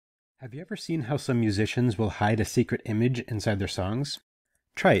Have you ever seen how some musicians will hide a secret image inside their songs?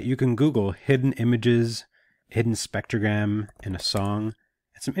 Try it. You can Google hidden images, hidden spectrogram in a song,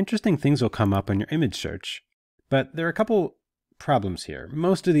 and some interesting things will come up on your image search. But there are a couple problems here.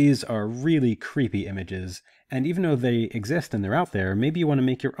 Most of these are really creepy images, and even though they exist and they're out there, maybe you want to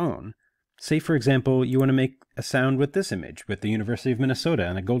make your own. Say, for example, you want to make a sound with this image, with the University of Minnesota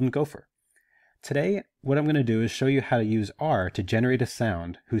and a golden gopher. Today, what I'm going to do is show you how to use R to generate a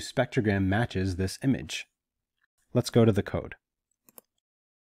sound whose spectrogram matches this image. Let's go to the code.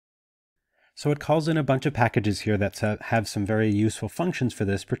 So it calls in a bunch of packages here that have some very useful functions for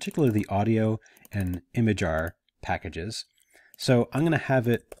this, particularly the audio and ImageR packages. So I'm going to have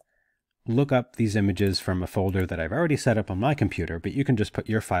it look up these images from a folder that I've already set up on my computer, but you can just put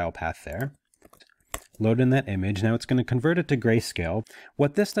your file path there. Load in that image. Now it's going to convert it to grayscale.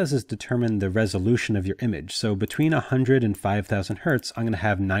 What this does is determine the resolution of your image. So between 100 and 5000 hertz, I'm going to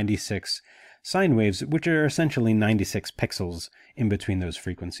have 96 sine waves, which are essentially 96 pixels in between those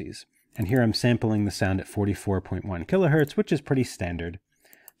frequencies. And here I'm sampling the sound at 44.1 kilohertz, which is pretty standard.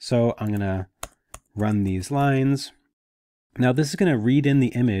 So I'm going to run these lines. Now this is going to read in the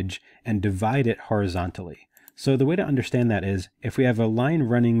image and divide it horizontally. So the way to understand that is if we have a line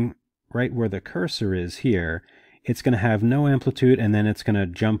running right where the cursor is here, it's going to have no amplitude, and then it's going to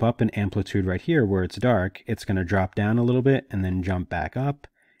jump up in amplitude right here where it's dark. It's going to drop down a little bit and then jump back up.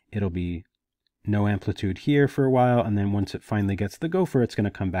 It'll be no amplitude here for a while, and then once it finally gets the gopher, it's going to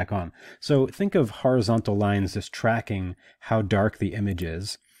come back on. So think of horizontal lines as tracking how dark the image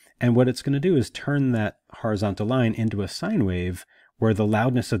is. And what it's going to do is turn that horizontal line into a sine wave where the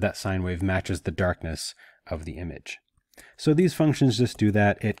loudness of that sine wave matches the darkness of the image. So these functions just do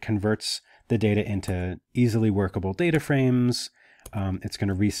that. It converts the data into easily workable data frames. It's going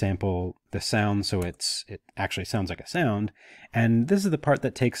to resample the sound so it actually sounds like a sound. And this is the part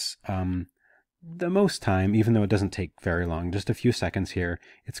that takes the most time, even though it doesn't take very long, just a few seconds here.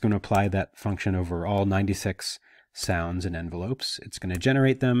 It's going to apply that function over all 96 sounds and envelopes. It's going to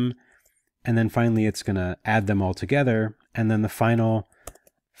generate them, and then finally it's going to add them all together, and then the final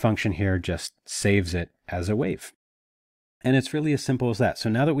function here just saves it as a wave. And it's really as simple as that. So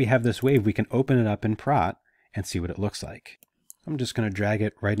now that we have this wave, we can open it up in Prot and see what it looks like. I'm just going to drag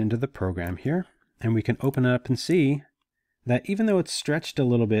it right into the program here, and we can open it up and see that even though it's stretched a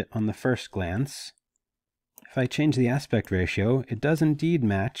little bit on the first glance, if I change the aspect ratio, it does indeed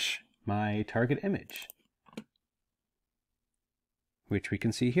match my target image, which we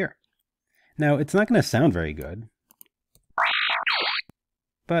can see here. Now, it's not going to sound very good,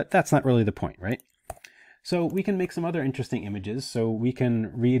 but that's not really the point, right? So we can make some other interesting images. So we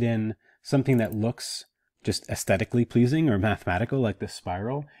can read in something that looks just aesthetically pleasing or mathematical, like this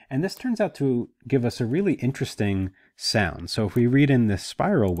spiral. And this turns out to give us a really interesting sound. So if we read in this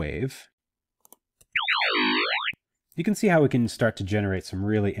spiral wave, you can see how we can start to generate some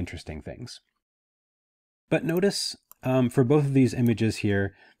really interesting things. But notice for both of these images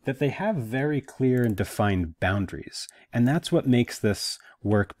here that they have very clear and defined boundaries. And that's what makes this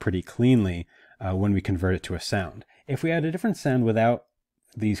work pretty cleanly when we convert it to a sound. If we had a different sound without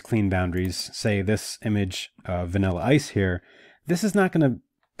these clean boundaries, say this image of Vanilla Ice here, this is not going to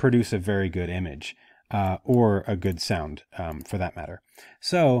produce a very good image or a good sound for that matter.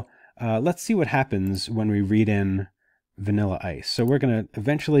 So let's see what happens when we read in Vanilla Ice. So we're going to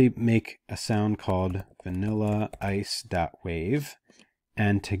eventually make a sound called vanillaice.wave.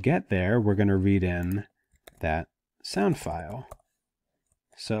 And to get there, we're going to read in that sound file.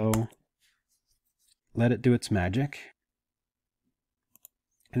 So let it do its magic.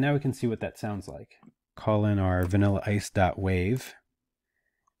 And now we can see what that sounds like. Call in our vanillaice.wave.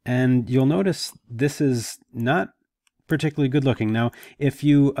 And you'll notice this is not particularly good looking. Now, if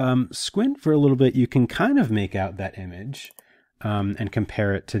you squint for a little bit, you can kind of make out that image and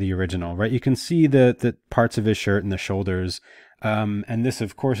compare it to the original, right? You can see the parts of his shirt and the shoulders. And this,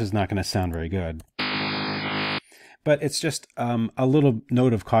 of course, is not going to sound very good. But it's just a little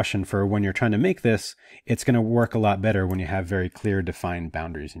note of caution for when you're trying to make this. It's going to work a lot better when you have very clear defined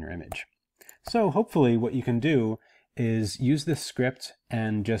boundaries in your image. So hopefully what you can do is use this script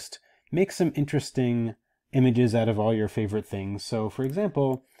and just make some interesting images out of all your favorite things. So for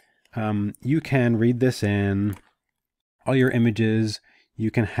example, you can read this in all your images.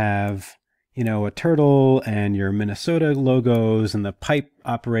 You can have, you know, a turtle and your Minnesota logos and the pipe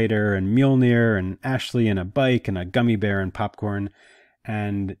operator and Mjolnir and Ashley and a bike and a gummy bear and popcorn.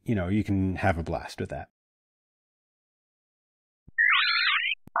 And, you know, you can have a blast with that.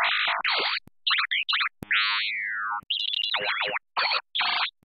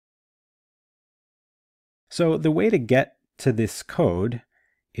 So the way to get to this code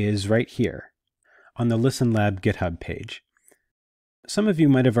is right here on the Listen Lab GitHub page. Some of you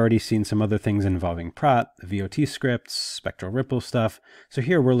might have already seen some other things involving prot, VOT scripts, spectral ripple stuff. So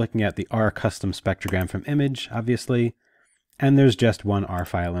here we're looking at the R custom spectrogram from image, obviously, and there's just one R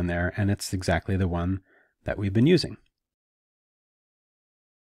file in there, and it's exactly the one that we've been using.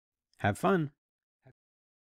 Have fun!